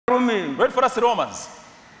Warumi. Read for us Romans.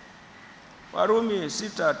 Warumi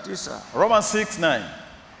 6:9. Romans 6:9.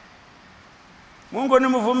 Mungu ni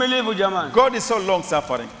mvumilivu jamani. God is so long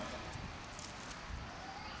suffering.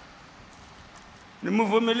 Ni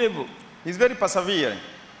mvumilivu. He's very persevering.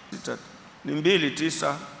 Ni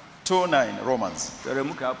 2:9. 2:9 Romans.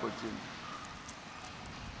 Teremka hapo chini.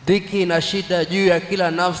 Dhiki na shida juu ya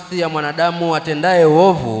kila nafsi ya mwanadamu atendaye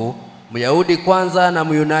uovu, Myahudi kwanza na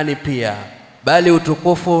Myunani pia, bali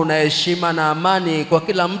utukufu na heshima na amani kwa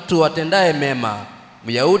kila mtu atendaye mema,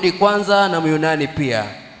 Myahudi kwanza na Myunani pia,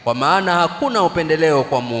 kwa maana hakuna upendeleo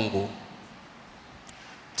kwa Mungu.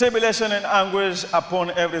 Tribulation and anguish upon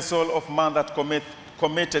every soul of man that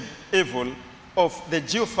committed evil, of the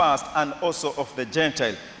Jew first and also of the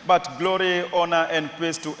Gentile. But glory, honor, and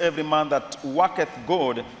praise to every man that worketh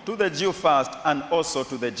good, to the Jew first and also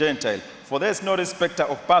to the Gentile. For there is no respecter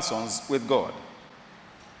of persons with God.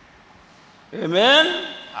 Amen.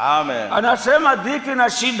 Amen. Anasema dhiki na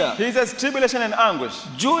shida. He says tribulation and anguish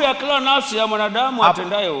juu ya kila nafsi ya mwanadamu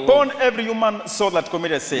atendaye uovu. Upon every human soul that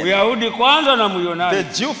committed sin. Myahudi kwanza na Myunani.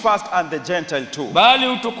 The Jew first and the Gentile too. Bali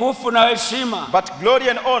utukufu na heshima. But glory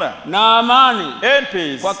and honor. Na amani. And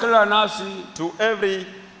peace. Kwa kila nafsi. To every.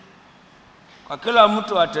 Kwa kila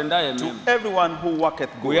mtu atendaye mema. To everyone who worketh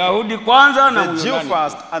good. Myahudi kwanza na Myunani. The Jew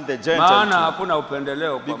first and the Gentile maana too. hakuna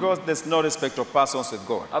upendeleo kwa Mungu. Because there's no respect of persons with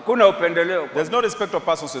God. Hakuna upendeleo. There's no respect of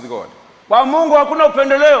persons with God. Kwa Mungu hakuna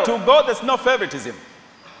upendeleo. To God there's no favoritism.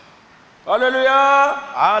 Hallelujah.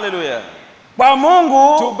 Hallelujah. Kwa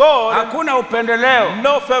Mungu to God hakuna upendeleo.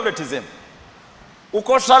 No favoritism.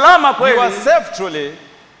 Uko salama kweli. You are safe truly.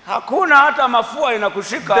 Hakuna hata mafua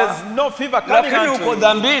inakushika. There's no fever coming lakini uko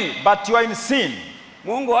dhambini. But you are in sin.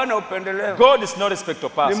 Mungu hana upendeleo. God is no respect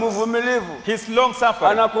of persons. Ni mvumilivu. He's long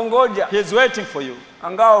suffering. Anakungoja. He's waiting for you.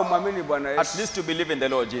 Angao muamini Bwana Yesu. At least to believe in the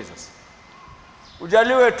Lord Jesus.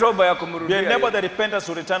 Ujaliwe toba ya kumrudia. Be enabled the repentance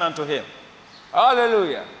to return unto him.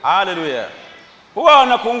 Hallelujah. Hallelujah. Huwa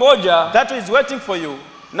anakungoja. That is waiting for you.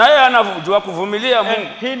 Naye anajua kuvumilia Mungu.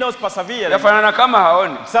 He knows persevering. Yafanana kama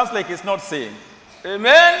haoni. It sounds like he's not seeing.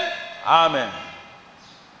 Amen. Amen.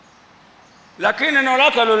 Lakini neno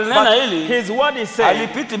lake alilonena hili, his word is saying,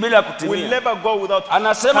 alipiti bila kutimia. Will never go without.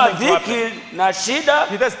 Anasema dhiki na shida,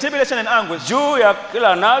 he says tribulation and anguish juu ya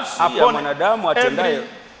kila nafsi ya mwanadamu atendaye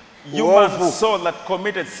human soul that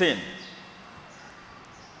committed sin.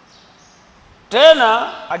 Tena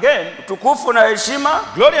again, utukufu na heshima,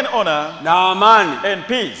 glory and honor, na amani and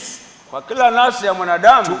peace kwa kila nafsi ya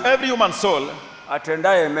mwanadamu, to every human soul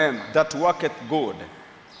atendaye mema, that worketh good,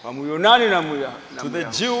 kwa Myunani na to the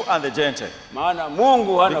Jew and the Gentile. Maana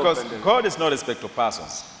Mungu hana because upendeleo. God is no respect of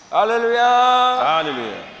persons. Hallelujah.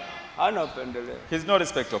 Hallelujah. Hana upendeleo. He's no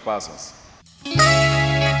respect of persons.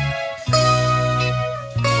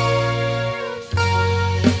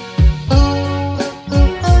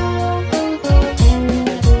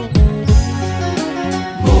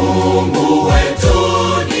 Mungu wetu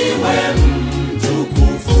niwe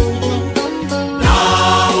mtukufu na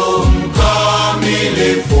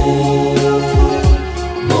mkamilifu.